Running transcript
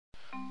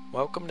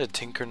Welcome to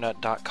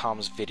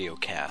Tinkernut.com's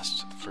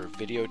videocast. For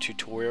video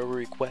tutorial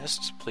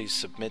requests, please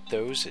submit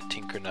those at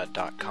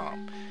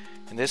Tinkernut.com.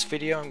 In this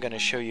video, I'm going to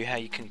show you how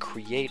you can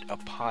create a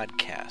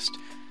podcast.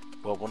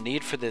 What we'll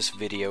need for this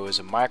video is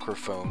a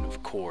microphone,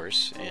 of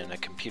course, and a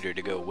computer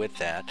to go with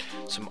that,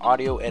 some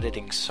audio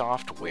editing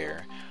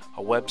software,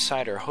 a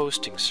website or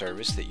hosting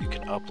service that you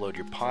can upload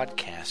your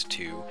podcast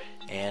to,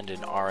 and an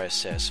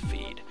RSS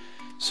feed.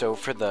 So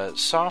for the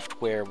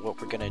software, what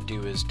we're going to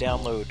do is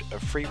download a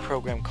free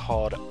program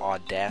called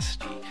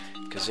Audacity,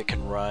 because it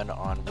can run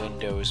on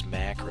Windows,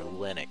 Mac, or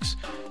Linux.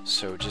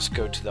 So just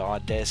go to the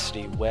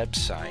Audacity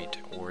website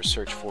or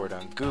search for it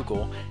on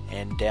Google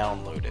and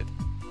download it.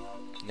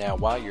 Now,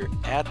 while you're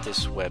at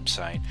this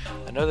website,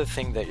 another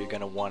thing that you're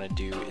going to want to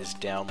do is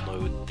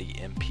download the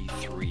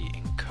MP3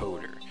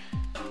 encoder.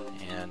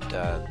 And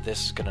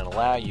this is going to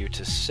allow you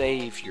to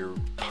save your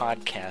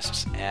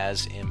podcasts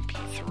as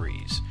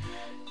MP3s.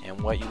 And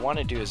what you want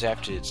to do is,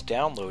 after it's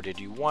downloaded,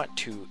 you want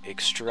to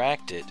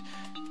extract it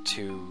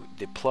to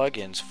the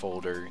plugins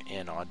folder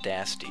in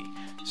Audacity.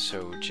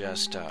 So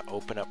just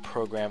open up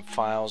Program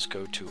Files,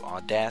 go to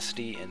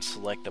Audacity, and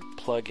select the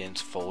plugins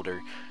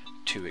folder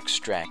to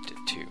extract it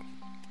to.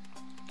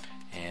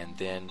 And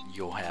then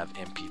you'll have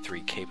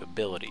MP3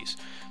 capabilities.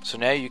 So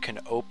now you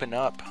can open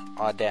up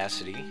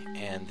Audacity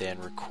and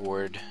then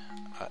record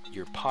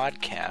your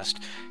podcast,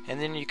 and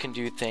then you can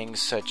do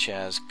things such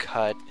as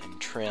cut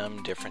and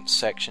trim different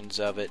sections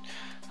of it.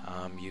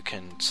 You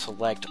can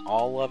select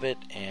all of it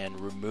and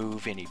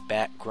remove any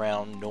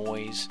background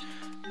noise.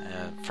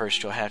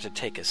 First you'll have to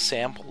take a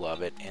sample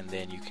of it, and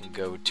then you can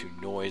go to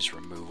noise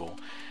removal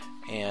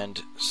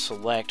and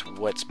select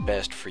what's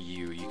best for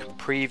you. You can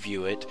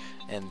preview it,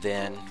 and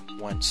then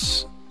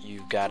once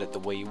you've got it the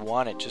way you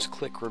want it, just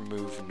click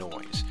remove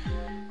noise.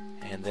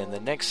 And then the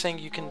next thing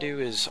you can do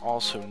is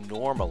also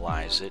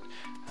normalize it,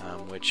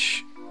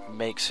 which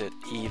makes it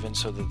even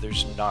so that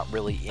there's not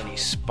really any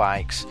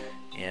spikes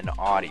in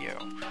audio.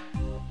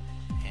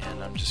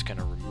 And I'm just going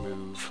to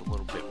remove a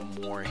little bit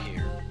more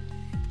here.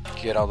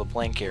 Get all the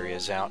blank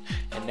areas out,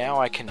 and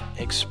now I can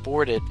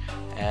export it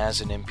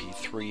as an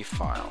MP3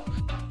 file.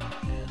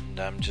 And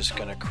I'm just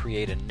going to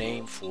create a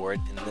name for it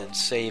and then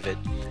save it.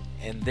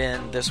 And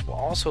then this will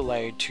also allow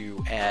you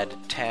to add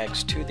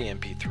tags to the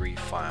MP3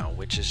 file,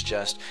 which is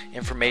just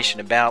information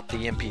about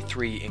the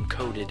MP3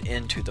 encoded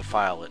into the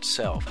file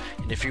itself.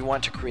 And if you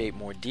want to create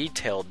more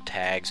detailed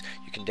tags,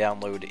 you can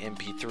download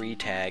MP3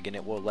 tag, and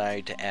it will allow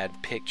you to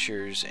add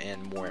pictures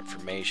and more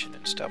information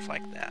and stuff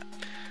like that.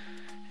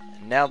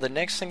 Now the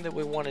next thing that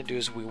we want to do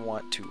is we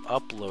want to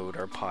upload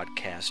our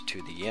podcast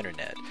to the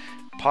internet.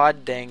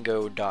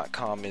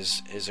 Poddango.com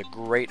is a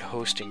great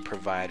hosting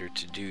provider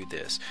to do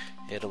this.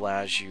 It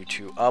allows you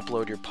to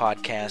upload your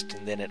podcast,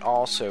 and then it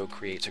also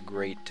creates a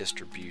great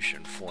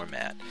distribution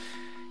format.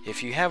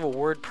 If you have a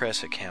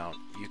WordPress account,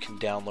 you can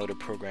download a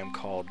program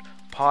called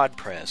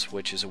PodPress,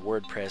 which is a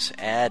WordPress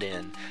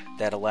add-in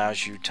that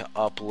allows you to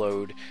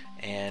upload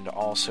and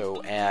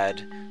also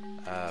add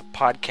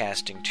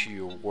podcasting to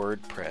your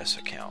WordPress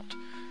account.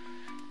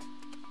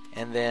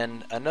 And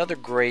then another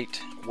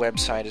great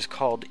website is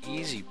called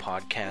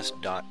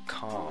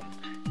easypodcast.com,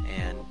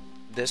 and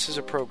this is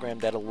a program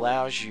that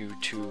allows you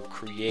to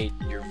create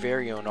your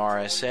very own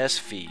RSS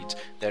feeds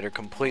that are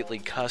completely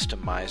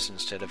customized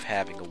instead of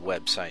having a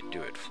website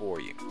do it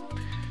for you.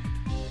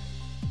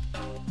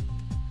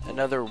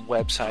 Another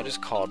website is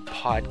called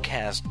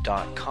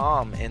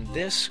podcast.com, and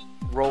this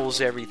rolls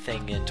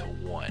everything into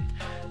one.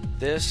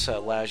 This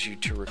allows you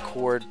to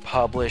record,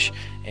 publish,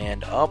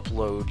 and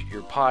upload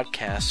your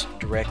podcasts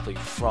directly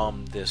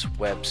from this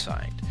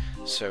website.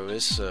 So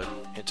it's a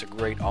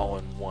great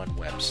all-in-one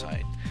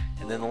website.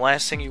 And then the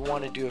last thing you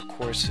want to do, of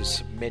course, is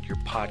submit your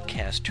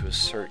podcast to a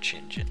search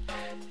engine.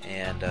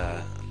 And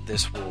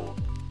this will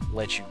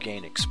let you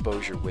gain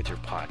exposure with your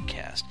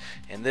podcast.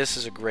 And this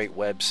is a great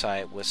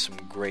website with some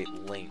great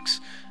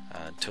links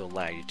to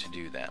allow you to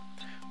do that.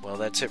 Well,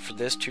 that's it for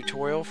this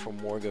tutorial. For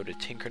more, go to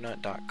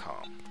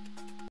Tinkernut.com.